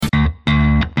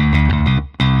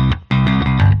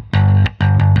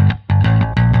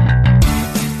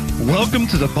Welcome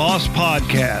to the Boss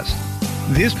Podcast.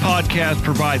 This podcast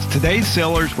provides today's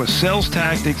sellers with sales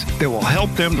tactics that will help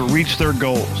them to reach their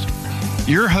goals.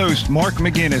 Your host, Mark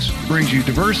McGinnis, brings you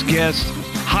diverse guests,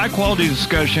 high-quality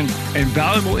discussion, and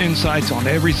valuable insights on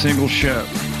every single show.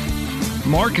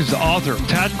 Mark is the author of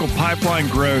Tactical Pipeline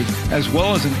Growth, as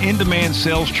well as an in-demand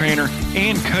sales trainer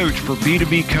and coach for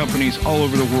B2B companies all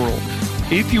over the world.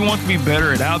 If you want to be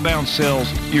better at outbound sales,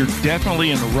 you're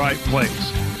definitely in the right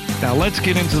place. Now let's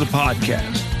get into the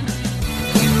podcast.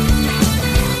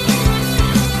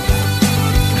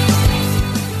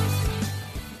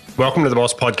 Welcome to the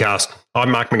Boss Podcast.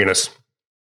 I'm Mark McGinnis.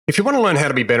 If you want to learn how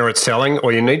to be better at selling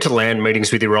or you need to land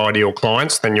meetings with your ideal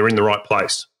clients, then you're in the right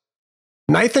place.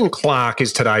 Nathan Clark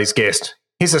is today's guest.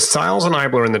 He's a sales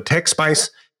enabler in the tech space,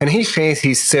 and he shares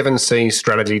his 7 C's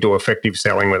strategy to effective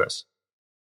selling with us.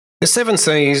 The 7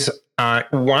 C's are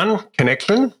 1,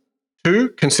 connection, 2,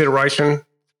 consideration,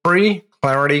 3,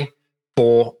 clarity,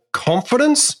 4,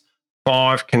 confidence,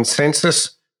 5,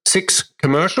 consensus, 6,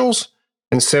 commercials,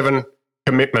 and 7,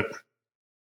 commitment.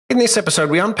 In this episode,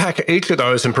 we unpack each of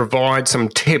those and provide some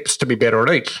tips to be better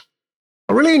at each.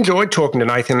 I really enjoyed talking to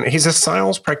Nathan. He's a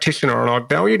sales practitioner, and I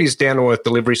valued his down-to-earth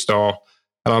delivery style,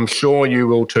 and I'm sure you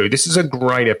will too. This is a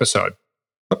great episode.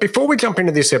 But before we jump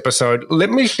into this episode, let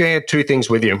me share 2 things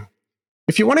with you.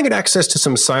 If you want to get access to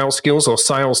some sales skills or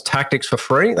sales tactics for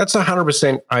free, that's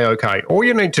 100% A-OK. All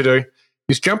you need to do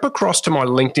is jump across to my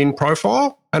LinkedIn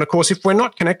profile. And of course, if we're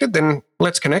not connected, then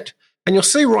let's connect. And you'll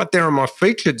see right there in my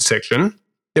featured section,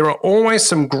 there are always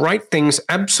some great things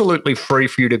absolutely free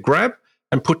for you to grab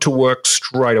and put to work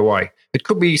straight away. It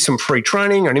could be some free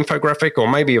training, an infographic, or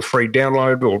maybe a free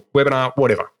download or webinar,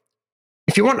 whatever.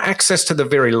 If you want access to the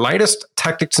very latest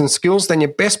tactics and skills, then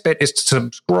your best bet is to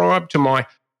subscribe to my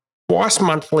twice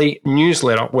monthly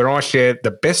newsletter where I share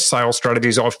the best sales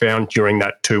strategies I've found during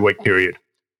that 2-week period.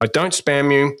 I don't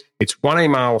spam you. It's 1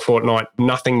 email a fortnight,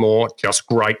 nothing more, just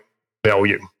great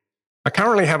value. I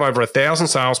currently have over 1,000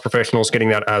 sales professionals getting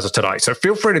that as of today, so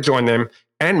feel free to join them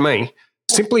and me.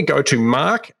 Simply go to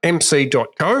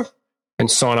markmc.co and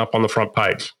sign up on the front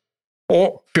page.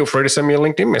 Or feel free to send me a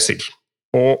LinkedIn message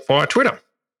or via Twitter.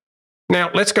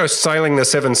 Now, let's go sailing the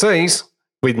 7 C's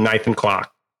with Nathan Clark.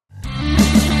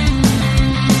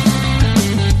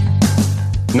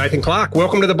 Nathan Clark,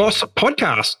 welcome to the Boss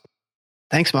Podcast.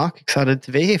 Thanks, Mark. Excited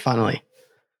to be here finally.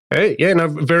 Hey,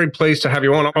 very pleased to have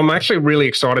you on. I'm actually really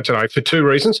excited today for 2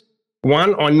 reasons.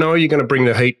 1, I know you're going to bring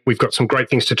the heat. We've got some great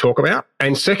things to talk about.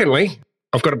 And secondly,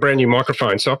 I've got a brand new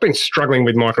microphone. So I've been struggling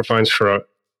with microphones for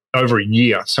over a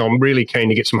year. So I'm really keen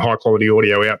to get some high quality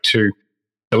audio out to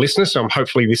the listeners. So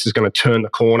hopefully this is going to turn the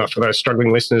corner for those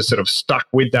struggling listeners that have stuck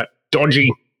with that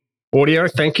dodgy audio.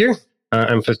 Thank you.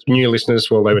 And for new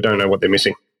listeners, well, they don't know what they're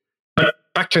missing. But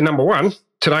back to number 1.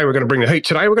 Today we're going to bring the heat.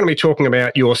 Today we're going to be talking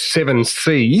about your 7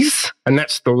 C's, and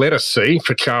that's the letter C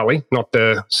for Charlie, not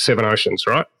the 7 oceans,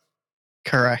 right?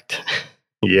 Correct.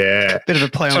 Yeah. Bit of a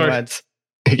play on words.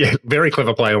 Yeah, very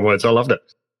clever play on words. I loved it.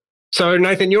 So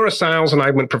Nathan, you're a sales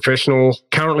enablement professional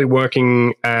currently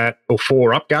working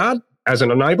for UpGuard as an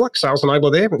enabler, sales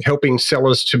enabler there, helping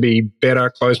sellers to be better,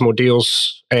 close more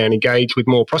deals and engage with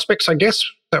more prospects, I guess.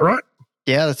 Is that right?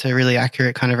 Yeah, that's a really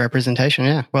accurate kind of representation.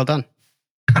 Yeah, well done.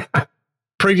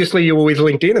 Previously, you were with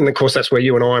LinkedIn, and of course, that's where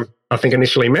you and I think,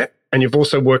 initially met. And you've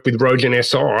also worked with Rogen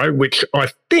SI, which I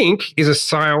think is a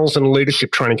sales and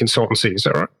leadership training consultancy. Is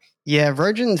that right? Yeah,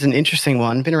 Rogen's an interesting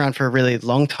one. Been around for a really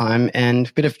long time. And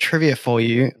a bit of trivia for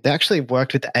you, they actually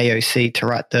worked with the AOC to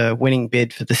write the winning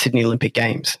bid for the Sydney Olympic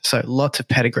Games. So lots of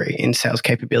pedigree in sales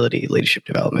capability, leadership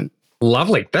development.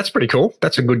 Lovely. That's pretty cool.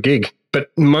 That's a good gig.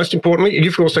 But most importantly,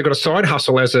 you've also got a side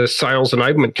hustle as a sales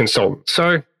enablement consultant.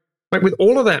 So with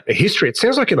all of that history, it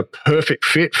sounds like you're the perfect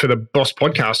fit for the Boss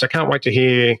Podcast. I can't wait to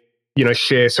hear,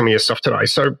 share some of your stuff today.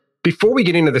 So before we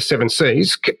get into the 7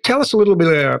 C's, tell us a little bit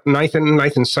about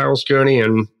Nathan's sales journey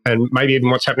and maybe even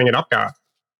what's happening at UpGuard.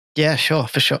 Yeah, sure,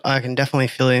 for sure. I can definitely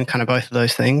fill in kind of both of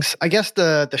those things. I guess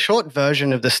the short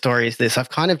version of the story is this. I've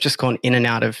kind of just gone in and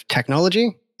out of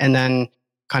technology and then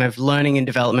kind of learning and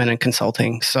development and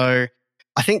consulting. So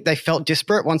I think they felt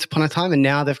disparate once upon a time, and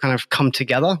now they've kind of come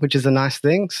together, which is a nice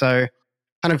thing. So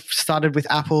kind of started with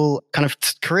Apple, kind of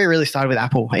career really started with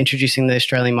Apple, introducing the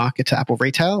Australian market to Apple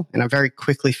retail. And I very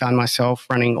quickly found myself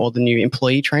running all the new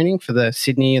employee training for the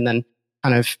Sydney and then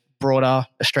kind of broader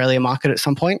Australia market at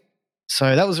some point.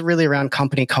 So that was really around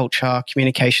company culture,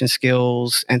 communication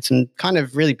skills, and some kind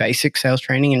of really basic sales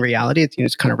training in reality.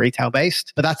 It's kind of retail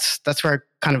based, but that's where I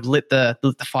kind of lit the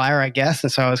fire, I guess.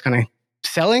 And so I was kind of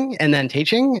selling and then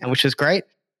teaching, which is great.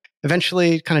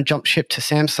 eventually kind of jumped ship to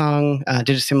Samsung,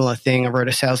 did a similar thing. I wrote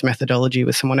a sales methodology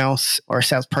with someone else, or a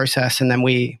sales process, and then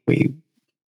we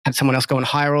had someone else go and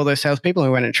hire all those salespeople,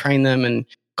 and we went and trained them and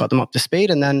got them up to speed.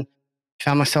 And then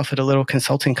found myself at a little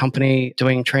consulting company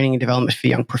doing training and development for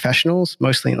young professionals,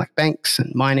 mostly in like banks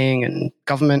and mining and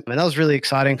government. And that was really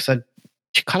exciting because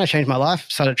I kind of changed my life.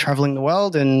 Started traveling the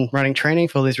world and running training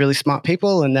for all these really smart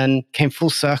people, and then came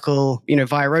full circle,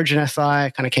 via Rogen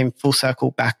SI, kind of came full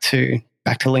circle back to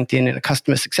LinkedIn in a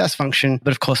customer success function.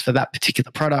 But of course, for that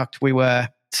particular product, we were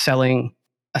selling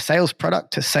a sales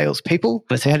product to salespeople.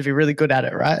 So you had to be really good at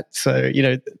it, right? So,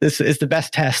 this is the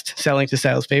best test, selling to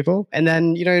salespeople. And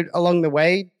then, along the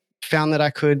way, found that I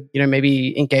could,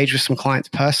 maybe engage with some clients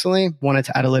personally, wanted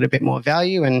to add a little bit more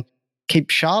value and keep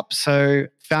sharp. So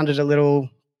founded a little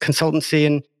consultancy.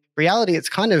 In reality, it's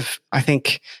kind of, I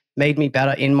think, made me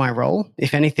better in my role.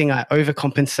 If anything, I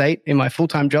overcompensate in my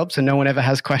full-time job, so no one ever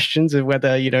has questions of whether,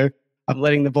 I'm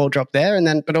letting the ball drop there. And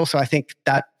then, but also I think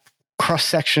that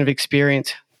cross-section of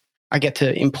experience I get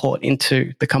to import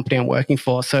into the company I'm working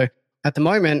for. So at the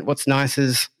moment, what's nice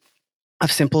is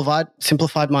I've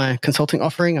simplified my consulting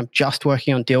offering. I'm just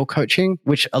working on deal coaching,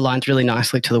 which aligns really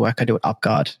nicely to the work I do at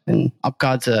UpGuard. And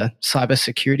UpGuard's a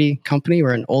cybersecurity company.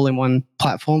 We're an all-in-one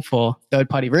platform for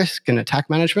third-party risk and attack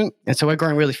management. And so we're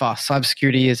growing really fast.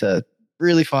 Cybersecurity is a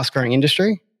really fast-growing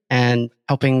industry, and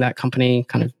helping that company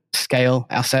kind of scale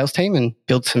our sales team and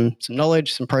build some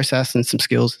knowledge, some process, and some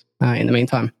skills in the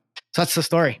meantime. So that's the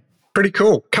story. Pretty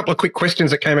cool. Couple of quick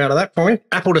questions that came out of that point.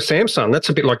 Apple to Samsung. That's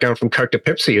a bit like going from Coke to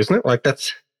Pepsi, isn't it? Like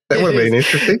that would have been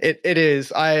interesting. It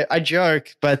is. I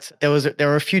joke, but there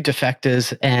were a few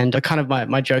defectors, and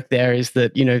my joke there is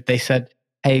that, they said,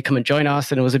 hey, come and join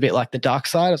us. And it was a bit like the dark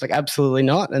side. I was like, absolutely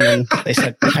not. And then they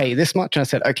said, we'll pay you this much. And I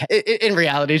said, okay. In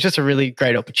reality, it's just a really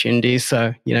great opportunity.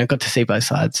 So, got to see both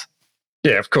sides.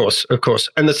 Yeah, of course.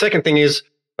 And the second thing is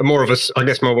more of a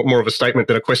statement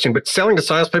than a question, but selling to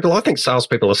salespeople, I think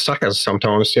salespeople are suckers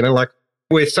sometimes, like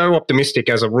we're so optimistic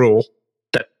as a rule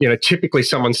that, typically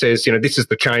someone says, this is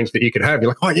the change that you could have. You're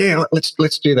like, oh yeah,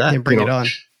 let's do that. Yeah, bring it on.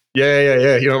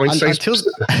 Yeah. You know what I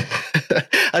mean?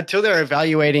 Until they're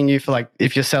evaluating you for, like,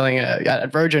 if you're selling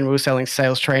at Rogen, we were selling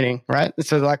sales training, right?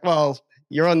 So like, well,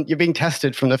 you're being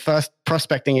tested from the first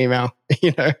prospecting email,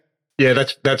 Yeah,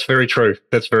 that's very true.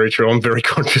 That's very true. I'm very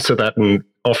conscious of that and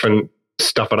often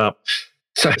stuff it up.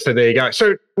 So there you go.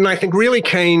 So Nathan, really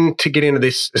keen to get into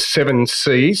this 7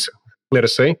 C's, letter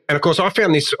C. And of course, I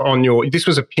found this this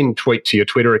was a pinned tweet to your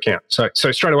Twitter account. So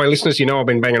straight away, listeners, I've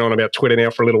been banging on about Twitter now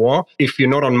for a little while. If you're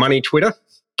not on Money Twitter,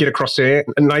 get across there.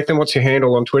 Nathan, what's your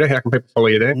handle on Twitter? How can people follow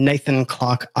you there? Nathan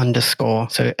Clark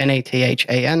 _ So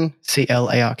NATHAN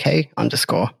CLARK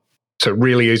 _ So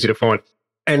really easy to find.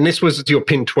 And this was your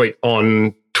pinned tweet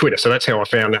on Twitter. So that's how I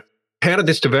found it. How did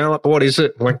this develop? What is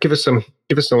it? Like, give us a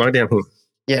lowdown here.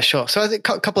 Yeah, sure. So I think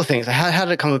a couple of things. How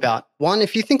did it come about? One,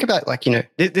 if you think about,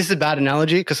 this is a bad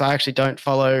analogy because I actually don't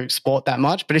follow sport that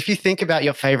much. But if you think about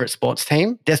your favorite sports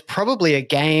team, there's probably a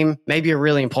game, maybe a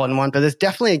really important one, but there's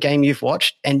definitely a game you've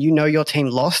watched and your team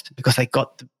lost because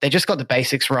they just got the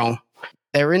basics wrong.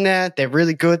 They're in there, they're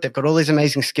really good, they've got all these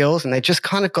amazing skills, and they just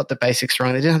kind of got the basics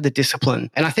wrong. They didn't have the discipline.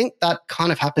 And I think that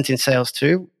kind of happens in sales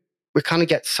too. We kind of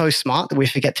get so smart that we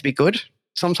forget to be good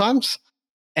sometimes.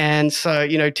 And so,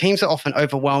 teams are often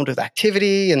overwhelmed with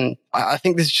activity. And I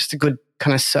think this is just a good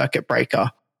kind of circuit breaker.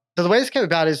 So the way this came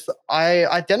about is I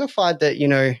identified that,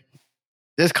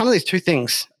 there's kind of these two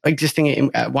things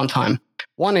existing at one time.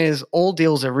 One is all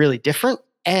deals are really different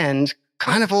and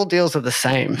kind of all deals are the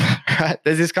same, right?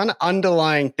 There's this kind of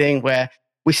underlying thing where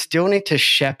we still need to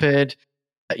shepherd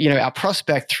our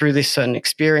prospect through this certain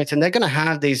experience, and they're going to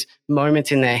have these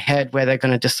moments in their head where they're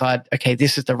going to decide, okay,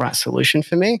 this is the right solution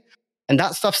for me. And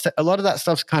a lot of that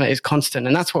stuff kind of is constant.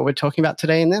 And that's what we're talking about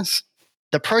today in this.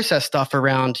 The process stuff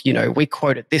around, we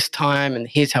quote at this time and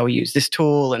here's how we use this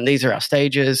tool and these are our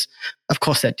stages. Of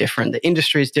course, they're different. The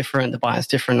industry is different. The buyer's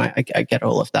different. I get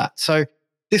all of that. So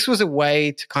this was a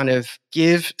way to kind of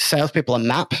give salespeople a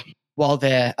map while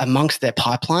they're amongst their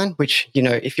pipeline, which,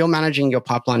 if you're managing your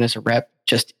pipeline as a rep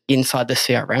just inside the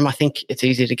CRM, I think it's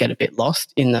easy to get a bit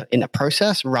lost in the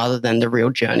process rather than the real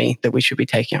journey that we should be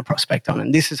taking our prospect on.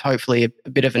 And this is hopefully a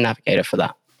bit of a navigator for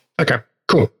that. Okay,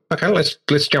 cool. Okay,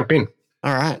 let's jump in.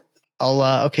 All right.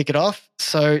 I'll kick it off.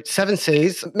 So 7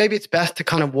 C's, maybe it's best to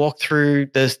kind of walk through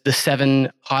the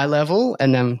 7 high level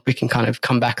and then we can kind of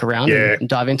come back around and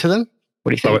dive into them. What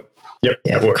do you think? Love it. Yep,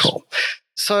 yeah, that works. Cool.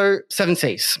 So 7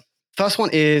 C's. First one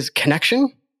is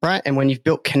connection, right? And when you've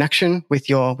built connection with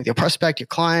your prospect, your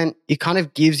client, it kind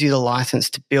of gives you the license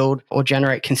to build or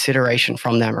generate consideration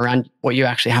from them around what you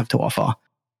actually have to offer.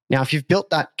 Now, if you've built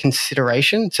that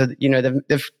consideration, so that, you know,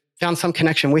 they've found some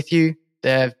connection with you,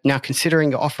 they're now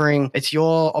considering your offering, it's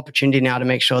your opportunity now to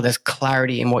make sure there's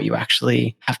clarity in what you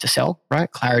actually have to sell, right?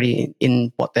 Clarity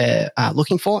in what they're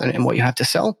looking for and what you have to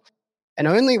sell. And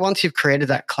only once you've created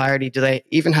that clarity do they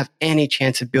even have any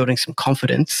chance of building some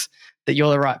confidence that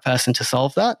you're the right person to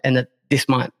solve that, and that this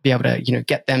might be able to, you know,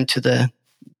 get them to the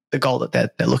goal that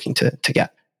they're looking to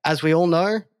get. As we all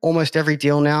know, almost every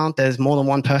deal now, there's more than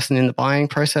one person in the buying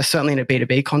process, certainly in a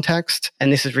B2B context.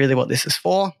 And this is really what this is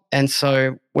for. And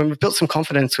so when we've built some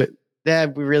confidence with there,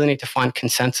 we really need to find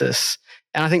consensus.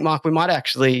 And I think, Mark, we might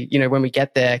actually, you know, when we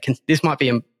get there,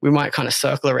 we might kind of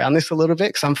circle around this a little bit,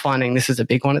 because I'm finding this is a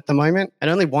big one at the moment. And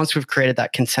only once we've created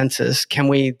that consensus can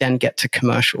we then get to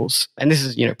commercials. And this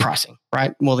is, you know, pricing,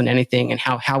 right? More than anything, and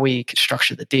how we can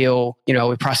structure the deal. You know, are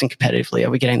we pricing competitively?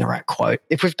 Are we getting the right quote?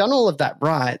 If we've done all of that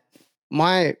right,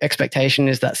 my expectation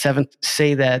is that 7th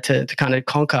C there to kind of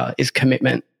conquer is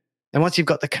commitment. And once you've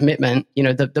got the commitment, you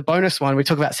know, the bonus one, we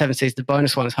talk about 7 Cs, the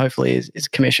bonus one is hopefully is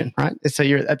commission, right? So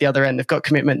you're at the other end, they've got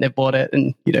commitment, they've bought it,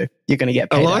 and, you know, you're going to get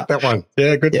paid. I like that one.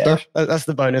 Yeah, good stuff. That's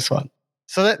the bonus one.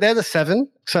 So they're the 7.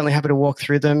 Certainly happy to walk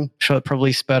through them. Sure, it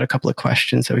probably spurred a couple of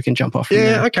questions so we can jump off from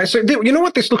there. Okay. So you know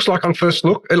what this looks like on first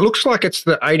look? It looks like it's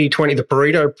the 80-20, the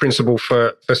Pareto principle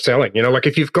for selling. You know, like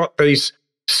if you've got these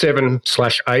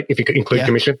 7/8, if you could include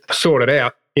commission, sorted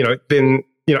out, you know, then,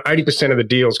 you know, 80% of the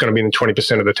deal is going to be in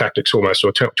 20% of the tactics almost,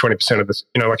 or 20% of this.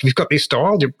 You know, like if you've got this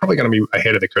style, you're probably going to be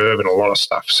ahead of the curve in a lot of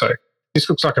stuff. So this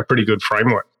looks like a pretty good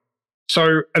framework.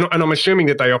 So, and I'm assuming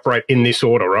that they operate in this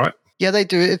order, right? Yeah, they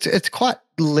do. It's quite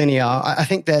linear. I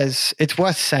think it's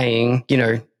worth saying, you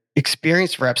know,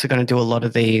 experienced reps are going to do a lot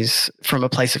of these from a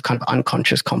place of kind of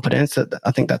unconscious competence.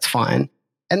 I think that's fine.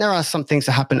 And there are some things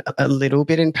that happen a little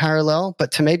bit in parallel,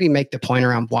 but to maybe make the point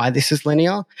around why this is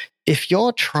linear, if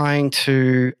you're trying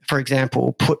to, for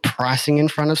example, put pricing in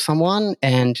front of someone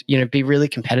and, you know, be really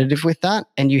competitive with that,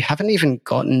 and you haven't even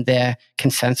gotten their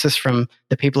consensus from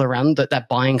the people around that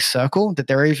buying circle, that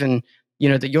they're even, you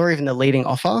know, that you're even the leading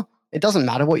offer, it doesn't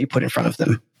matter what you put in front of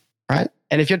them, right?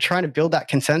 And if you're trying to build that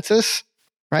consensus,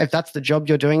 right, if that's the job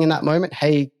you're doing in that moment,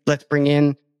 hey, let's bring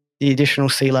in the additional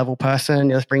C-level person,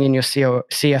 let's bring in your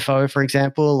CFO, for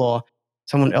example, or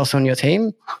someone else on your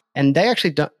team, and they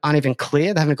actually aren't even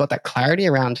clear, they haven't got that clarity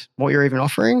around what you're even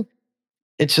offering,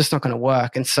 it's just not going to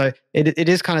work. And so it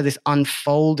is kind of this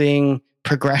unfolding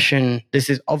progression, this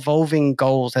is evolving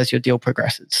goals as your deal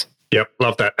progresses. Yep,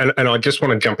 love that. And I just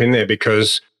want to jump in there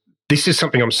because this is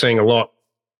something I'm seeing a lot.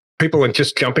 People are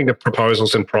just jumping to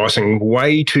proposals and pricing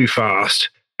way too fast.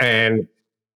 And,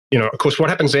 you know, of course, what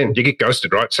happens then? You get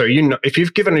ghosted, right? So, you know, if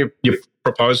you've given your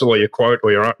proposal or your quote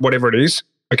or your whatever it is,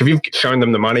 like if you've shown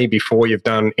them the money before you've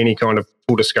done any kind of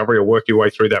full discovery or work your way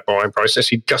through that buying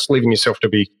process, you're just leaving yourself to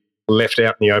be left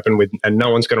out in the open with, and no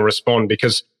one's going to respond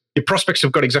because your prospects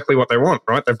have got exactly what they want,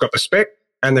 right? They've got the spec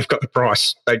and they've got the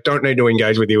price. They don't need to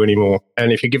engage with you anymore.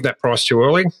 And if you give that price too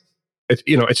early,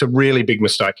 it's a really big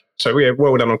mistake. So yeah,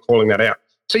 well done on calling that out.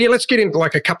 So yeah, let's get into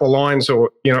like a couple of lines or,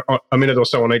 you know, a minute or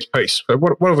so on each piece. So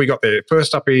what have we got there?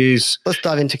 First up is... Let's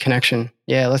dive into connection.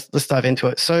 Yeah, let's dive into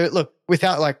it. So look,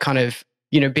 without like kind of,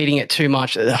 you know, beating it too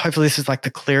much, hopefully this is like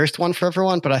the clearest one for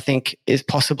everyone, but I think is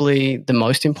possibly the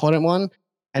most important one.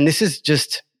 And this is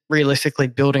just realistically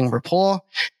building rapport,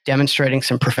 demonstrating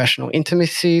some professional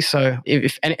intimacy. So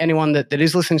if anyone that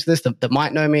is listening to this that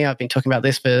might know me, I've been talking about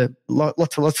this for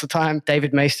lots of time.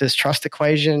 David Maister's trust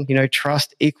equation, you know,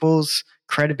 trust equals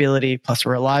credibility plus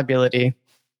reliability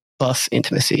plus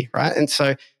intimacy, right? And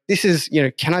so this is, you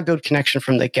know, can I build connection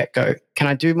from the get-go? Can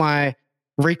I do my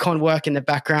recon work in the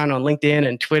background on LinkedIn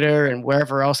and Twitter and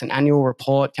wherever else, an annual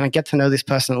report? Can I get to know this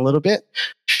person a little bit?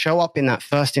 Show up in that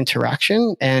first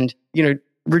interaction and, you know,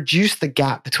 reduce the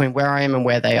gap between where I am and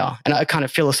where they are. And I kind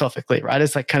of philosophically, right?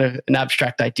 It's like kind of an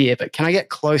abstract idea, but can I get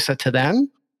closer to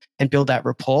them and build that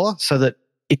rapport so that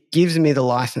it gives me the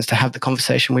license to have the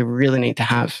conversation we really need to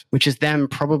have, which is them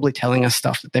probably telling us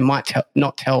stuff that they might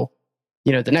not tell,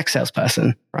 you know, the next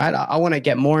salesperson, right? I want to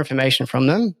get more information from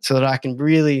them so that I can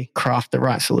really craft the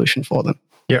right solution for them.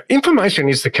 Yeah, information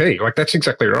is the key. Like that's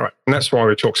exactly right. And that's why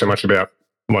we talk so much about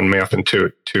one mouth and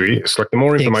two ears. Like the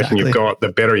more information you've got, the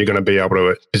better you're going to be able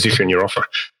to position your offer.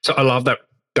 So I love that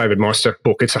David Meister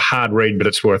book. It's a hard read, but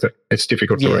it's worth it. It's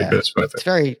difficult to read, but it's worth it. It's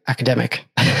very academic.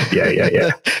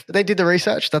 Yeah. But they did the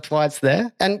research. That's why it's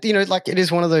there. And, you know, like it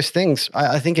is one of those things.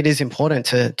 I think it is important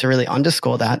to really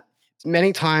underscore that.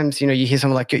 Many times, you know, you hear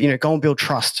someone like, you know, go and build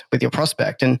trust with your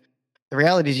prospect. And the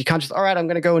reality is you can't just, all right, I'm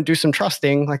going to go and do some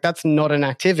trusting. Like that's not an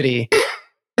activity.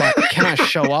 But can I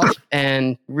show up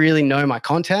and really know my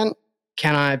content?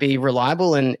 Can I be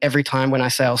reliable? And every time when I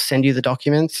say I'll send you the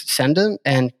documents, send them.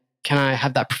 And can I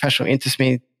have that professional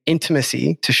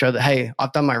intimacy to show that, hey,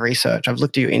 I've done my research. I've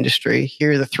looked at your industry.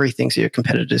 Here are the 3 things that your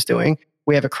competitor's doing.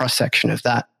 We have a cross section of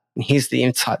that. And here's the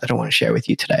insight that I want to share with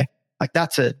you today. Like,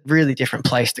 that's a really different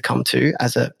place to come to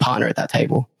as a partner at that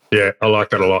table. Yeah, I like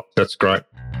that a lot. That's great.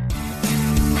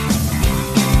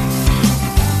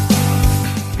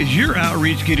 Is your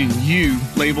outreach getting you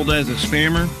labeled as a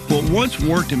spammer? What once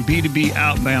worked in B2B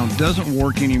outbound doesn't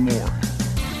work anymore.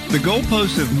 The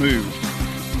goalposts have moved,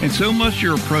 and so must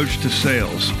your approach to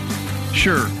sales.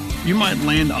 Sure, you might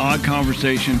land an odd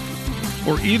conversation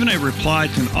or even a reply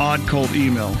to an odd cold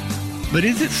email, but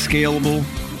is it scalable?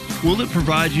 Will it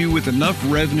provide you with enough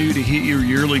revenue to hit your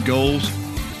yearly goals?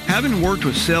 Having worked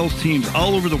with sales teams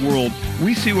all over the world,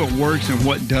 we see what works and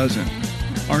what doesn't.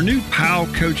 Our new POW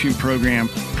coaching program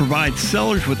provides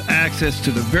sellers with access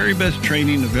to the very best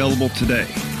training available today.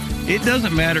 It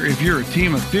doesn't matter if you're a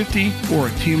team of 50 or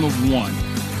a team of 1.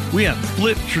 We have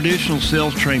flipped traditional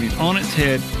sales training on its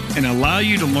head and allow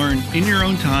you to learn in your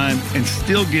own time and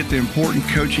still get the important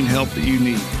coaching help that you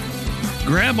need.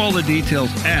 Grab all the details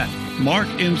at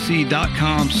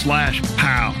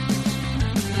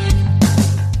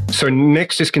markmc.com/POW. So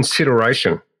next is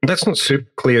consideration. That's not super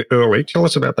clear early. Tell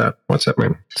us about that. What's that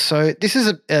mean? So this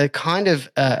is a kind of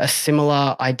a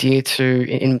similar idea to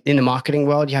in the marketing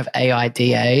world. You have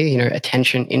AIDA,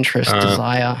 attention, interest,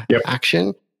 desire,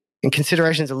 action. And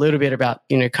consideration is a little bit about,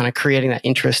 kind of creating that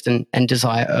interest and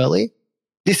desire early.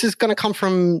 This is going to come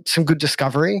from some good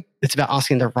discovery. It's about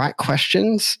asking the right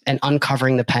questions and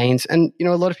uncovering the pains. And,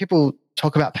 a lot of people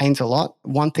talk about pains a lot.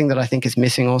 One thing that I think is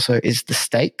missing also is the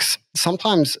stakes.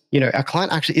 Sometimes, our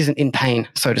client actually isn't in pain,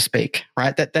 so to speak,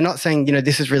 right? That they're not saying,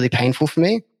 this is really painful for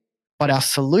me, but our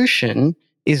solution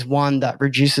is one that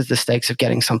reduces the stakes of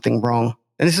getting something wrong.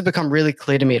 And this has become really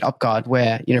clear to me at UpGuard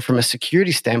where, from a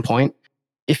security standpoint,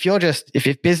 if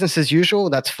business as usual,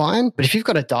 that's fine. But if you've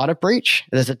got a data breach,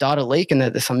 there's a data leak and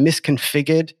there's some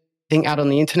misconfigured thing out on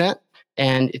the internet,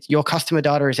 and your customer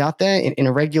data is out there in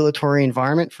a regulatory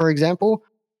environment, for example,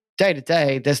 day to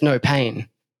day, there's no pain.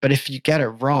 But if you get it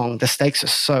wrong, the stakes are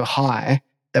so high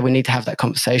that we need to have that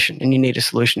conversation and you need a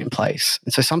solution in place.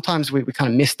 And so sometimes we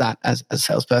kind of miss that as a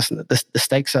salesperson, that the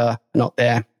stakes are not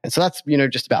there. And so that's,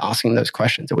 just about asking those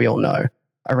questions that we all know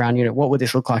around, what would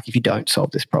this look like if you don't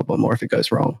solve this problem or if it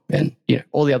goes wrong? And,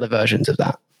 all the other versions of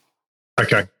that.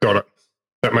 Okay, got it.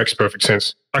 That makes perfect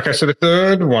sense. Okay, so the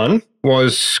third one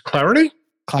was clarity?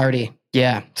 Clarity,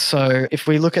 yeah. So if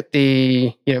we look at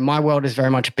my world is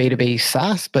very much B2B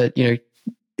SaaS, but,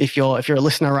 if you're a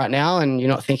listener right now and you're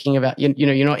not thinking about,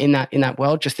 you're not in that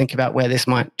world, just think about where this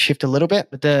might shift a little bit.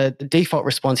 But the default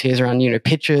response here is around,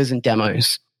 pitches and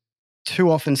demos.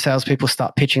 Too often salespeople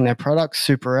start pitching their products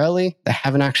super early. They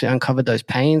haven't actually uncovered those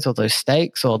pains or those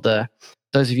stakes or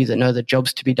those of you that know the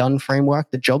jobs to be done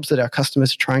framework, the jobs that our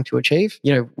customers are trying to achieve.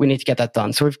 We need to get that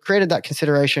done. So we've created that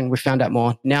consideration. We found out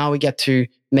more. Now we get to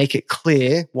make it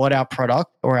clear what our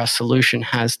product or our solution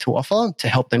has to offer to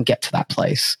help them get to that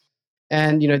place.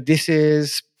 And, this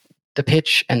is the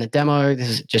pitch and the demo. This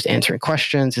is just answering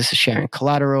questions. This is sharing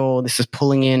collateral. This is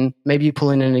maybe you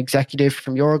pull in an executive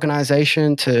from your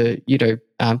organization to,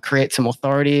 create some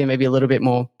authority and maybe a little bit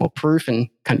more proof, and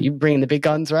kind of you bring in the big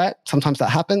guns, right? Sometimes that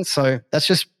happens. So that's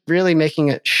just really making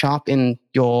it sharp in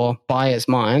your buyer's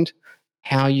mind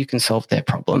how you can solve their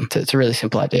problem. It's a really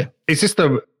simple idea. Is this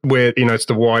it's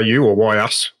the why you or why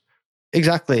us?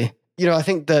 Exactly. I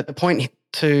think that the point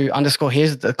to underscore here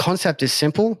is that the concept is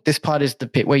simple. This part is the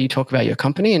bit where you talk about your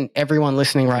company, and everyone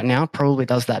listening right now probably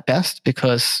does that best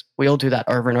because we all do that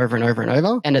over and over and over and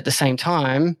over. And at the same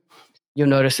time, you'll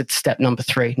notice it's step number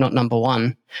 3, not number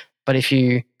 1. But if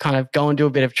you kind of go and do a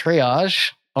bit of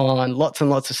triage on lots and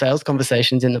lots of sales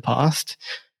conversations in the past,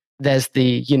 there's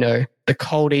the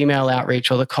cold email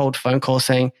outreach or the cold phone call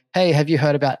saying, hey, have you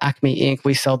heard about Acme Inc?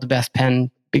 We sell the best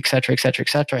pen, et cetera, et cetera, et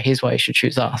cetera. Here's why you should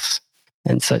choose us.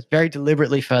 And so it's very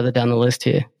deliberately further down the list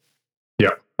here.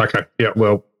 Yeah. Okay. Yeah.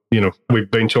 Well,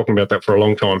 we've been talking about that for a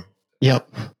long time. Yep.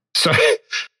 So,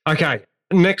 okay.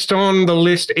 Next on the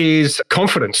list is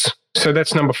confidence. So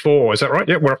that's number 4. Is that right?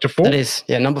 Yeah, we're up to 4. That is.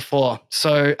 Yeah, number 4.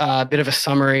 So a bit of a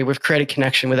summary. We've created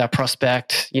connection with our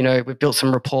prospect. We've built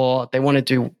some rapport.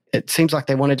 It seems like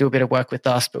they want to do a bit of work with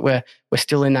us, but we're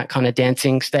still in that kind of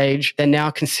dancing stage. They're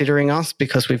now considering us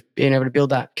because we've been able to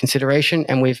build that consideration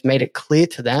and we've made it clear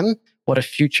to them what a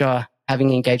future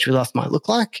having engaged with us might look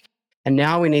like. And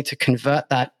now we need to convert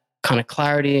that kind of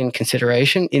clarity and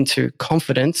consideration into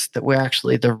confidence that we're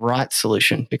actually the right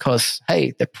solution because,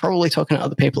 hey, they're probably talking to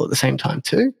other people at the same time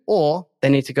too, or they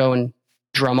need to go and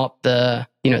drum up the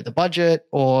budget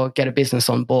or get a business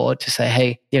on board to say,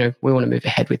 hey, we want to move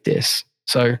ahead with this.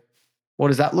 So what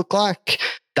does that look like?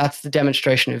 That's the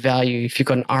demonstration of value. If you've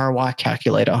got an ROI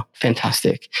calculator,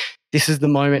 fantastic. This is the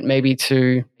moment maybe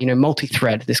to,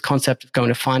 multi-thread, this concept of going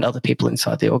to find other people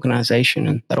inside the organization,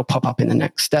 and that'll pop up in the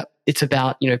next step. It's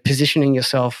about, positioning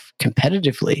yourself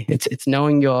competitively. It's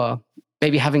knowing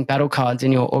maybe having battle cards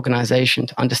in your organization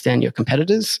to understand your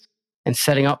competitors and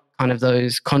setting up kind of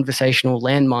those conversational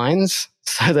landmines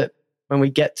so that when we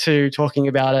get to talking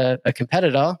about a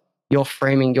competitor, you're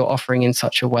framing your offering in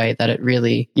such a way that it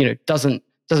really, doesn't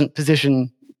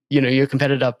position, your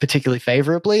competitor particularly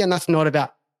favorably. And that's not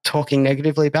about talking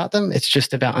negatively about them. It's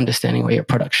just about understanding where your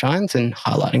product shines and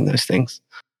highlighting those things.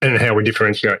 And how we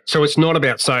differentiate. So it's not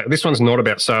about this one's not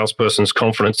about salesperson's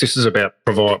confidence. This is about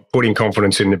putting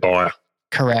confidence in the buyer.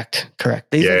 Correct.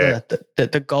 These are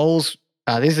the goals.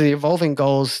 These are the evolving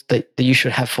goals that you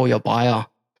should have for your buyer.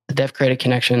 They've created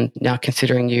connection, now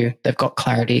considering you. They've got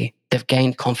clarity. They've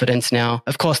gained confidence now.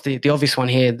 Of course, the obvious one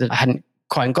here that I hadn't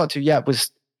quite got to yet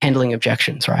was handling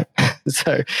objections, right?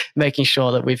 So making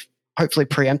sure that we've hopefully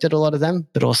preempted a lot of them,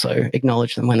 but also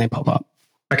acknowledge them when they pop up.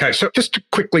 Okay, so just to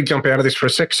quickly jump out of this for a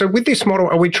sec. So with this model,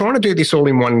 are we trying to do this all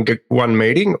in one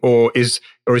meeting, or is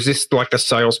this like a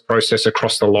sales process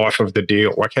across the life of the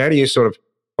deal? Like, how do you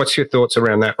what's your thoughts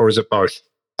around that, or is it both?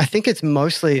 I think it's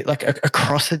mostly like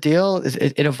across the deal.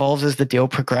 It evolves as the deal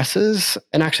progresses.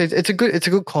 And actually, it's a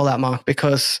good call out, Mark,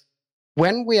 because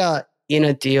when we are in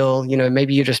a deal,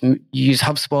 maybe you use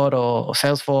HubSpot or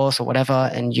Salesforce or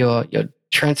whatever, and you're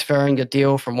transferring your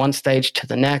deal from one stage to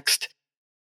the next.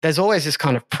 There's always this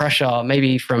kind of pressure,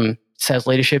 maybe from sales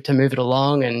leadership to move it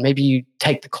along, and maybe you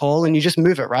take the call and you just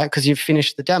move it, right? Because you've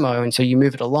finished the demo, and so you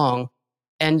move it along.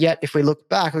 And yet, if we look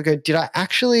back, we go, did I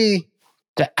actually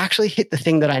hit the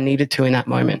thing that I needed to in that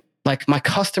moment? Like, my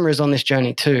customer is on this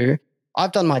journey too.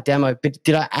 I've done my demo, but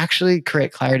did I actually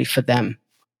create clarity for them?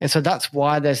 And so that's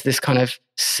why there's this kind of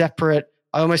separate,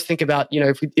 I almost think about,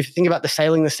 if you think about the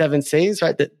sailing the 7 seas,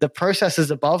 right? The process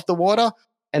is above the water,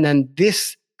 and then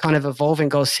this kind of evolving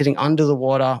goal sitting under the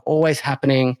water, always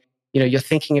happening. You're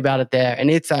thinking about it there, and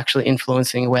it's actually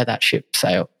influencing where that ship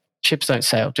sails. Ships don't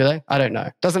sail, do they? I don't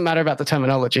know. Doesn't matter about the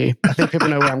terminology. I think people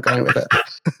know where I'm going with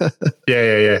it.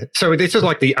 Yeah. So this is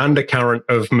like the undercurrent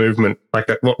of movement, like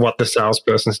that, what the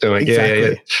salesperson's doing. Exactly.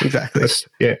 Yeah. Exactly.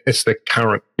 It's the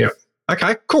current. Yeah.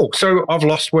 Okay, cool. So I've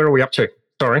lost. Where are we up to?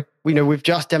 Sorry. We've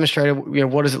just demonstrated,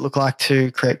 what does it look like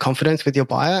to create confidence with your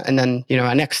buyer? And then,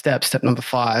 our next step number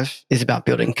 5, is about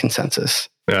building consensus.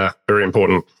 Yeah, very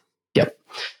important. Yep.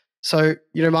 So,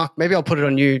 Mark, maybe I'll put it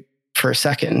on you for a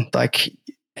second. Like,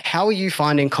 how are you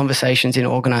finding conversations in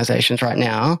organizations right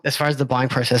now, as far as the buying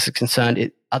process is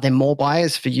concerned? Are there more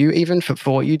buyers for you, even for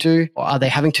what you do? Or are they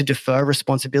having to defer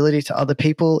responsibility to other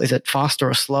people? Is it faster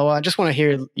or slower? I just want to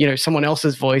hear, someone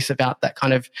else's voice about that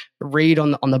kind of read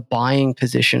on the buying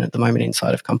position at the moment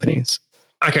inside of companies.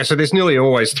 Okay, so there's nearly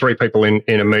always 3 people in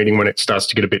a meeting when it starts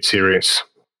to get a bit serious,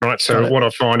 right? So what I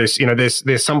find is,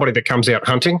 there's somebody that comes out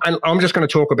hunting, and I'm just going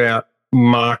to talk about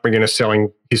Mark McGuinness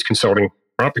selling his consulting,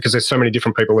 right? Because there's so many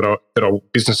different people that are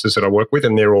businesses that I work with,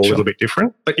 and they're all a little bit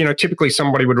different. But, typically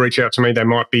somebody would reach out to me. They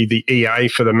might be the EA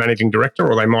for the managing director,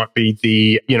 or they might be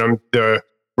the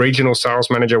regional sales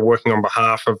manager working on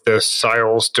behalf of the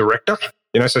sales director.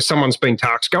 So someone's been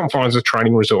tasked, go and find us a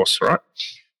training resource, right?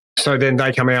 So then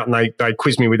they come out and they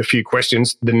quiz me with a few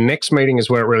questions. The next meeting is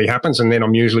where it really happens. And then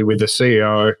I'm usually with the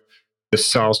CEO, the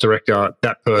sales director,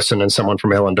 that person, and someone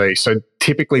from L&D. So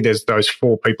typically there's those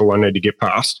 4 people I need to get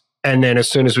past. And then as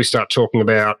soon as we start talking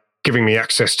about giving me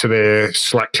access to their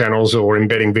Slack channels or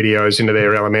embedding videos into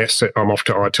their LMS, I'm off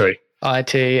to IT.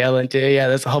 IT, L&D, yeah,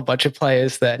 there's a whole bunch of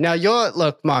players there. Now,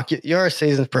 Mark, you're a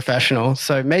seasoned professional,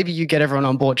 so maybe you get everyone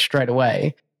on board straight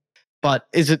away. But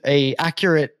is it a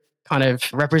accurate kind of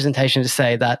representation to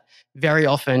say that very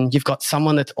often you've got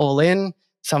someone that's all in,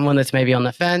 someone that's maybe on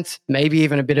the fence, maybe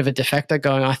even a bit of a defector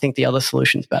going, I think the other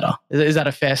solution's better? Is that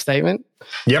a fair statement?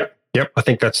 Yep, I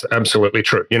think that's absolutely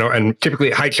true. And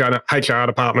typically HR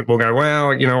department will go,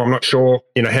 well, I'm not sure,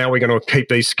 how are we going to keep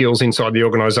these skills inside the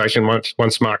organization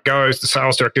once Mark goes? The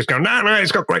sales director's going, no,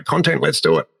 he's got great content, let's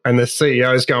do it. And the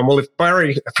CEO's going, well, if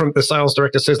Barry from the sales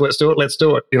director says, let's do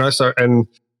it. So, and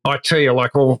IT are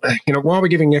like, well, why are we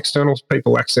giving external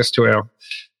people access to our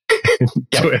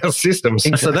our systems?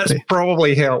 Exactly. So that's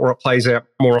probably how it plays out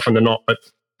more often than not, but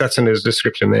that's in his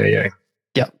description there, yeah.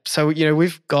 Yep. So,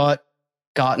 we've got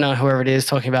Gartner, whoever it is,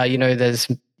 talking about, there's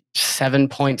 7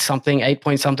 point something, 8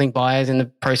 point something buyers in the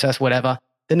process, whatever.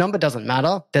 The number doesn't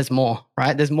matter. There's more,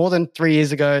 right? There's more than 3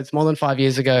 years ago. It's more than 5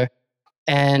 years ago.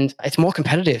 And it's more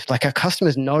competitive. Like our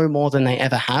customers know more than they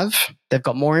ever have. They've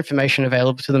got more information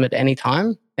available to them at any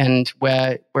time. And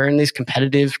we're in these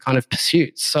competitive kind of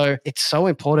pursuits. So it's so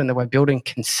important that we're building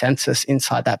consensus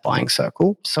inside that buying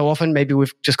circle. So often maybe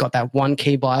we've just got that one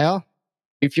key buyer.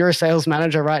 If you're a sales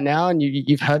manager right now and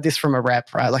you've heard this from a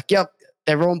rep, right? Like, yep,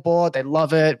 they're on board. They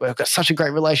love it. We've got such a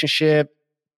great relationship.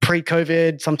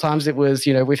 Pre-COVID, sometimes it was,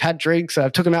 we've had drinks. I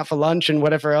took them out for lunch and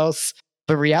whatever else.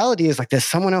 The reality is like there's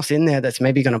someone else in there that's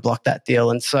maybe going to block that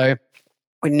deal. And so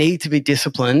we need to be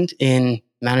disciplined in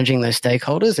managing those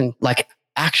stakeholders and like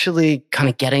actually kind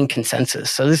of getting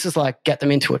consensus. So this is like get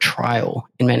them into a trial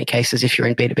in many cases if you're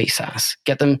in B2B SaaS.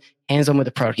 Get them hands-on with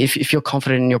the product. If you're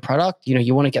confident in your product,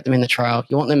 you want to get them in the trial.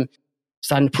 You want them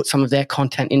starting to put some of their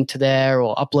content into there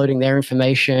or uploading their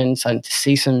information, starting to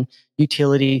see some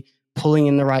utility, pulling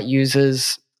in the right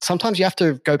users. Sometimes you have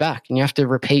to go back and you have to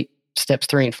repeat steps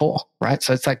 3 and 4, right?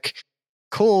 So it's like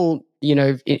cool,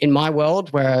 in my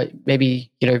world where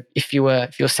maybe, if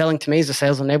you're selling to me as a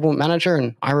sales enablement manager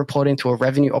and I report into a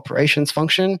revenue operations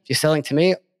function, if you're selling to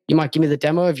me, you might give me the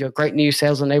demo of your great new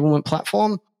sales enablement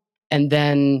platform. And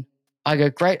then I go,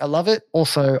 great, I love it.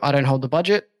 Also, I don't hold the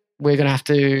budget. We're going to have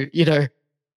to,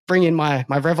 bring in my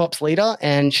RevOps leader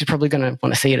and she's probably going to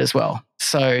want to see it as well.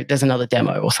 So there's another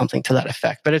demo or something to that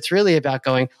effect. But it's really about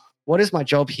going, what is my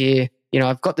job here?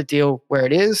 I've got the deal where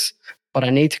it is, but I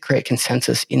need to create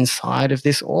consensus inside of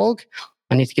this org.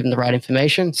 I need to give them the right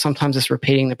information. Sometimes it's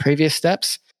repeating the previous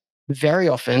steps. Very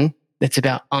often, it's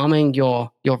about arming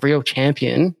your real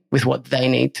champion with what they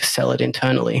need to sell it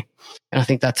internally. And I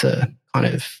think that's a kind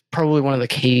of probably one of the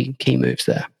key moves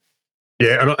there.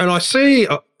 Yeah, and I see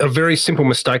a very simple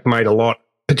mistake made a lot,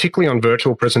 particularly on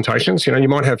virtual presentations. You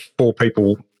might have 4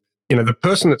 people. The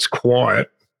person that's quiet,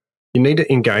 you need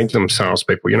to engage them,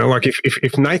 salespeople. Like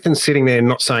if Nathan's sitting there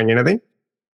not saying anything,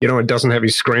 and doesn't have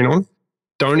his screen on,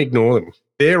 don't ignore them.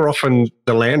 They're often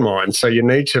the landmine. So you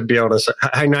need to be able to say,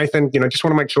 hey, Nathan, just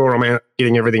want to make sure I'm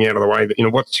getting everything out of the way.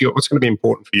 What's going to be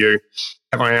important for you?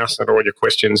 Have I asked all your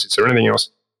questions? Is there anything else?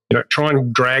 Try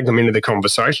and drag them into the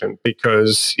conversation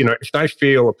because, if they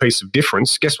feel a piece of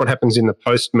difference, guess what happens in the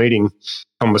post-meeting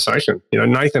conversation?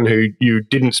 Nathan, who you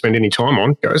didn't spend any time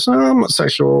on, goes, oh, I'm not so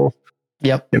sure.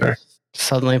 Yep.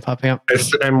 Suddenly popping up.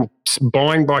 And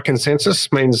buying by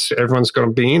consensus means everyone's got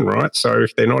to be in, right? So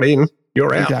if they're not in,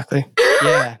 you're out. Exactly.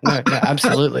 Yeah. No,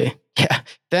 absolutely. Yeah.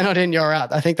 They're not in, you're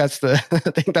out. I think that's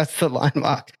the line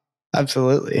mark.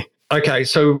 Absolutely. Okay.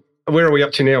 So where are we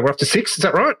up to now? We're up to 6, is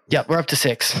that right? Yeah, we're up to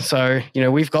 6. So,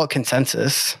 we've got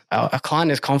consensus. Our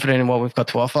client is confident in what we've got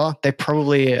to offer. They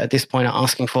probably at this point are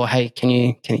asking for, hey, can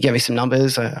you get me some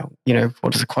numbers?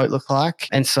 What does a quote look like?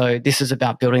 And so this is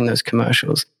about building those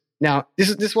commercials. Now, this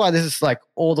is why this is like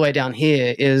all the way down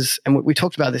here is, and we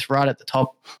talked about this right at the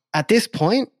top. At this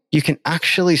point, you can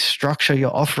actually structure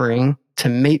your offering to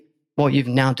meet what you've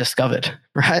now discovered,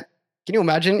 right? Can you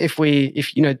imagine if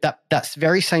that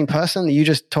very same person that you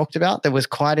just talked about that was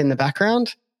quiet in the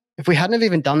background, if we hadn't have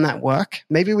even done that work,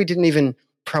 maybe we didn't even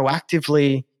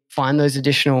proactively find those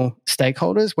additional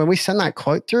stakeholders. When we send that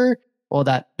quote through or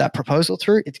that proposal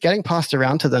through, it's getting passed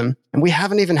around to them and we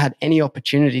haven't even had any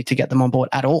opportunity to get them on board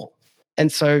at all.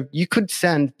 And so you could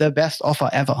send the best offer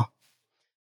ever,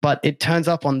 but it turns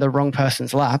up on the wrong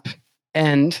person's lap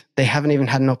and they haven't even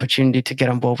had an opportunity to get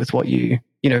on board with what you're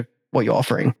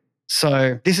offering.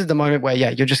 So this is the moment where,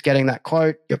 you're just getting that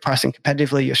quote, you're pricing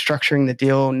competitively, you're structuring the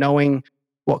deal, knowing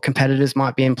what competitors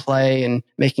might be in play and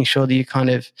making sure that you're kind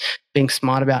of being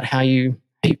smart about how you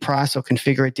price or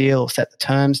configure a deal or set the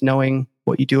terms, knowing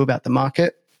what you do about the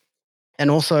market. And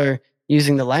also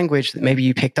using the language that maybe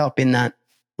you picked up in that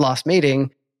last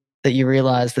meeting that you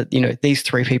realize that, these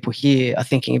 3 people here are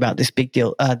thinking about this big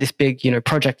deal, this big,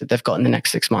 project that they've got in the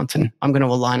next 6 months. And I'm going to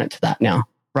align it to that now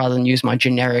rather than use my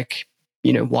generic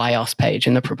why us page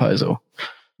in the proposal.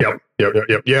 Yep.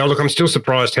 Yeah, look, I'm still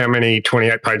surprised how many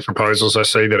 28-page proposals I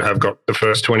see that have got the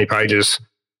first 20 pages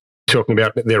talking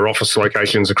about their office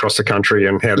locations across the country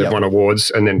and how they've won awards.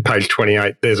 And then page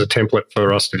 28, there's a template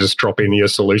for us to just drop in your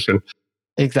solution.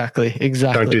 Exactly.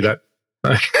 Don't do that.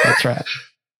 That's right.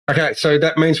 Okay, so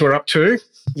that means we're up to?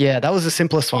 Yeah, that was the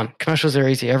simplest one. Commercials are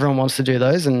easy. Everyone wants to do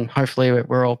those and hopefully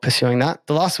we're all pursuing that.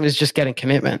 The last one is just getting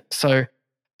commitment. So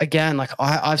again, like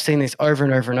I've seen this over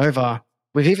and over and over.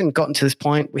 We've even gotten to this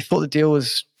point. We thought the deal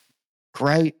was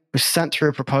great. We sent through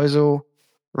a proposal,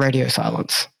 radio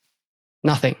silence.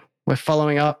 Nothing. We're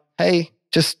following up. Hey,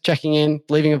 just checking in,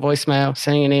 leaving a voicemail,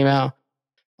 sending an email.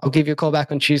 I'll give you a call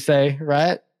back on Tuesday,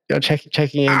 right? You're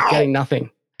checking in, getting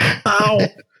nothing. Ow.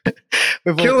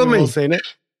 we've all seen it.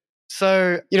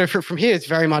 So, from here, it's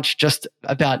very much just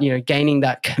about, gaining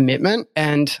that commitment.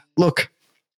 And look,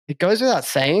 it goes without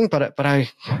saying, but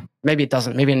maybe it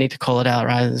doesn't. Maybe I need to call it out,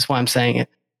 right? That's why I'm saying it.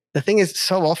 The thing is,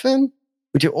 so often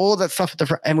we do all that stuff at the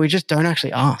front and we just don't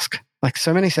actually ask. Like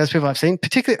so many salespeople I've seen,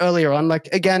 particularly earlier on, like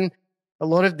again, a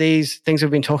lot of these things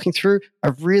we've been talking through,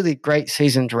 a really great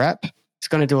seasoned rep is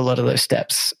going to do a lot of those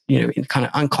steps, in kind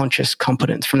of unconscious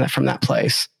competence from that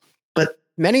place. But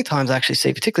many times I actually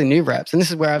see, particularly new reps, and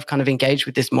this is where I've kind of engaged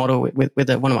with this model with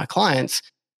one of my clients,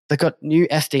 they've got new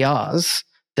SDRs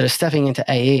that are stepping into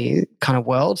AE kind of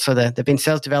world. So they've been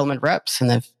sales development reps and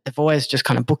they've always just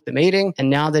kind of booked the meeting. And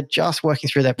now they're just working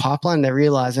through their pipeline. They're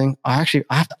realizing, I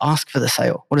have to ask for the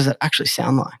sale. What does that actually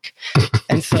sound like?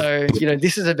 And so,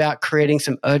 this is about creating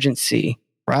some urgency,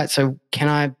 right? So can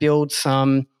I build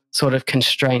some sort of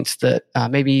constraints that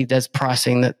maybe there's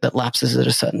pricing that lapses at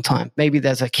a certain time. Maybe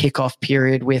there's a kickoff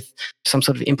period with some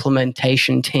sort of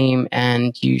implementation team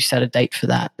and you set a date for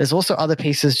that. There's also other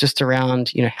pieces just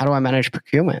around, how do I manage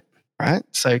procurement, right?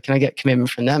 So can I get commitment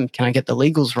from them? Can I get the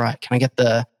legals right? Can I get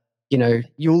the,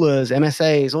 EULAs,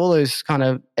 MSAs, all those kind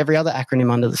of every other acronym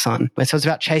under the sun. So it's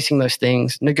about chasing those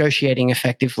things, negotiating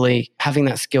effectively, having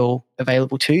that skill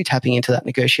available to you, tapping into that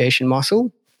negotiation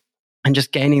muscle, and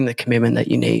just gaining the commitment that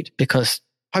you need, because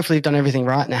hopefully you've done everything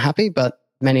right and they're happy, but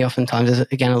many oftentimes there's,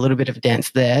 again, a little bit of a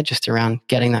dance there just around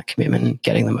getting that commitment and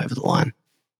getting them over the line.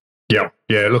 Yeah.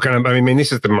 Look, I mean,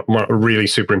 this is the really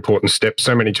super important step.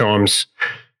 So many times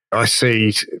I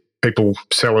see people,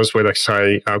 sellers, where they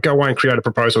say, go away and create a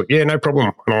proposal. Yeah, no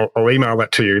problem. And I'll email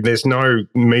that to you. There's no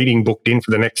meeting booked in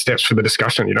for the next steps for the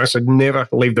discussion, so never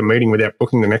leave the meeting without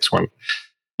booking the next one.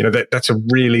 That's a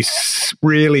really,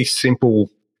 really simple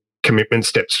commitment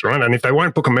steps, right? And if they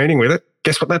won't book a meeting with it,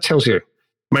 guess what that tells you?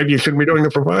 Maybe you shouldn't be doing the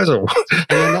proposal. And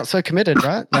they're not so committed,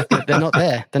 right? Like they're not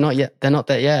there. They're not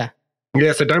there. Yeah.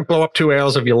 Yeah. So don't blow up 2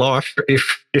 hours of your life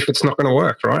if it's not going to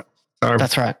work, right? So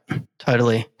that's right.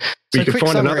 Totally. You could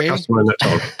find another customer in that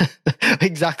time.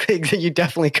 Exactly. You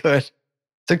definitely could.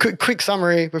 So quick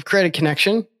summary. We've created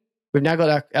connection. We've now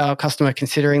got our customer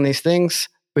considering these things.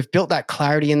 We've built that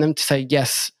clarity in them to say,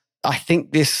 yes, I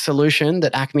think this solution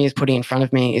that Acme is putting in front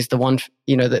of me is the one,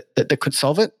 that could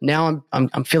solve it. Now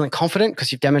I'm feeling confident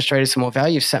because you've demonstrated some more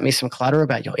value. You've sent me some collateral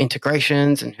about your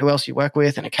integrations and who else you work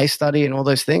with and a case study and all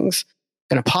those things.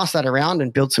 I'm going to pass that around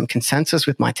and build some consensus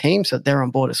with my team so that they're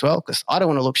on board as well, because I don't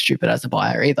want to look stupid as a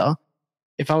buyer either.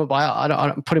 If I'm a buyer,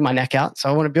 I'm putting my neck out. So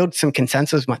I want to build some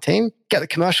consensus with my team, get the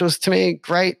commercials to me.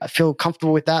 Great. I feel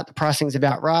comfortable with that. The pricing's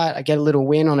about right. I get a little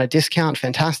win on a discount.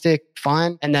 Fantastic.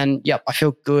 Fine. And then, I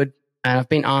feel good. And I've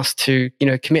been asked to,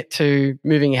 commit to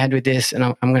moving ahead with this and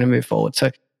I'm going to move forward.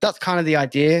 So that's kind of the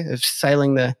idea of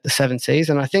sailing the 7 Cs.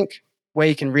 And I think where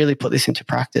you can really put this into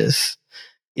practice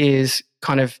is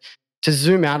kind of to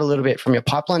zoom out a little bit from your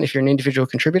pipeline. If you're an individual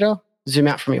contributor, zoom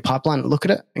out from your pipeline and look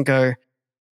at it and go,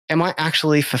 am I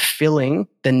actually fulfilling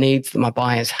the needs that my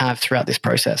buyers have throughout this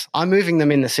process? I'm moving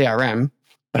them in the CRM,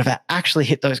 but have I actually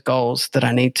hit those goals that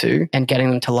I need to and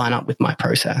getting them to line up with my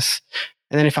process?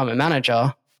 And then if I'm a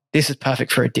manager, this is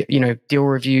perfect for deal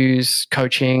reviews,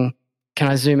 coaching. Can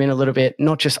I zoom in a little bit?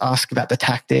 Not just ask about the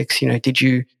tactics. Did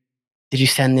you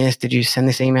send this? Did you send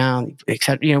this email?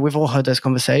 Etc. We've all heard those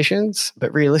conversations,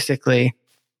 but realistically,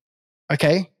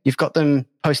 okay, you've got them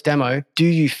post demo. Do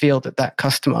you feel that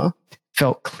customer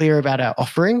felt clear about our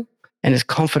offering and is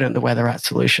confident that we're the right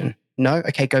solution? No?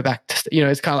 Okay, go back to,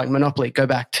 it's kind of like Monopoly. Go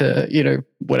back to,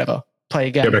 whatever, play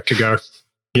again. Go back to go.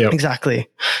 Yeah, exactly.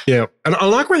 Yeah. And I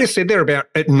like what you said there about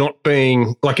it not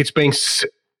being like it's being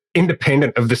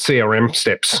independent of the CRM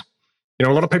steps. A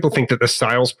lot of people think that the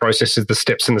sales process is the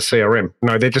steps in the CRM.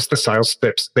 No, they're just the sales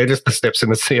steps. They're just the steps in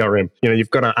the CRM. You've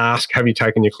got to ask, have you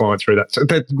taken your client through that? So,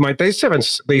 mate, these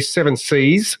seven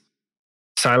C's,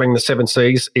 sailing the 7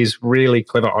 C's is really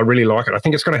clever. I really like it. I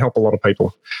think it's going to help a lot of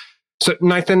people. So,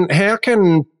 Nathan, how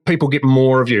can people get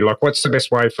more of you? Like, what's the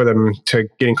best way for them to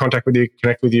get in contact with you,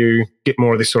 connect with you, get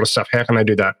more of this sort of stuff? How can they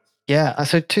do that? Yeah.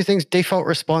 So 2 things. Default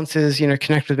response is,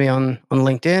 connect with me on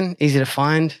LinkedIn. Easy to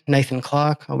find. Nathan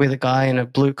Clark. I'll be the guy in a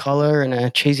blue collar and a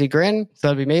cheesy grin. So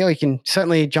that'll be me. Or you can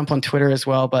certainly jump on Twitter as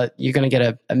well, but you're going to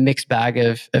get a mixed bag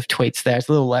of tweets there. It's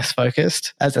a little less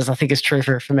focused, as I think is true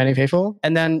for many people.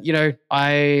 And then,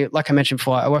 like I mentioned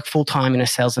before, I work full time in a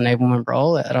sales enablement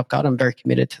role at UpGuard. I'm very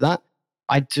committed to that.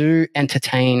 I do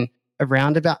entertain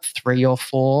around about 3 or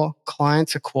 4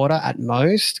 clients a quarter at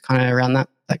most, kind of around that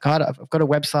guide. I've got a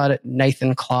website at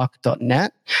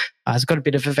nathanclark.net. It's got a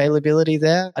bit of availability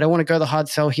there. I don't want to go the hard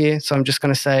sell here, so I'm just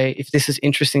going to say if this is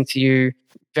interesting to you,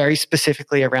 very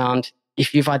specifically around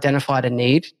if you've identified a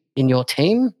need in your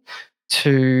team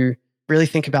to really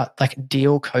think about like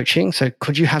deal coaching. So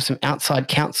could you have some outside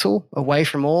counsel away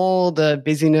from all the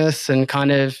busyness and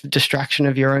kind of distraction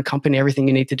of your own company, everything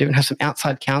you need to do, and have some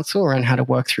outside counsel around how to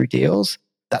work through deals?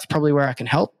 That's probably where I can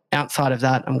help. Outside of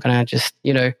that, I'm going to just,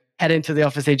 head into the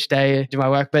office each day, do my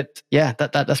work. But yeah,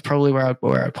 that's probably where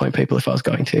I'd point people if I was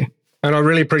going to. And I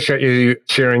really appreciate you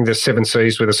sharing the 7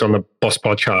 C's with us on the Boss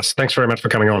Podcast. Thanks very much for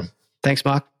coming on. Thanks,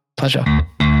 Mark. Pleasure.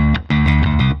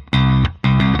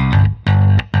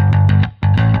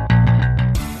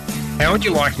 How would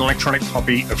you like an electronic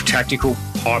copy of Tactical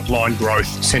Pipeline Growth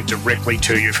sent directly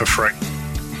to you for free?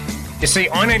 You see,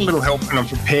 I need a little help and I'm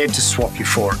prepared to swap you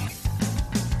for it.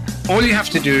 All you have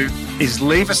to do is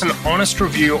leave us an honest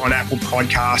review on Apple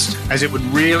Podcast, as it would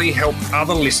really help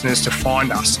other listeners to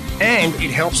find us, and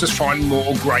it helps us find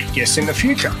more great guests in the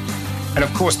future. And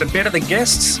of course, the better the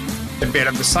guests, the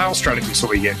better the sales strategies that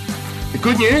we get. The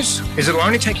good news is it'll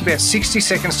only take you about 60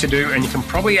 seconds to do, and you can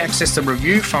probably access the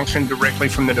review function directly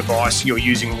from the device you're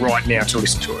using right now to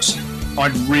listen to us.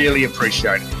 I'd really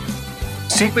appreciate it.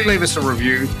 Simply leave us a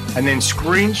review and then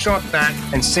screenshot that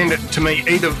and send it to me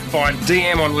either via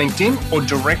DM on LinkedIn or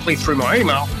directly through my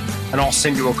email, and I'll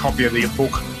send you a copy of the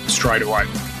book straight away.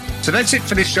 So that's it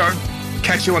for this show.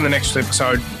 Catch you on the next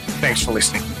episode. Thanks for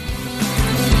listening.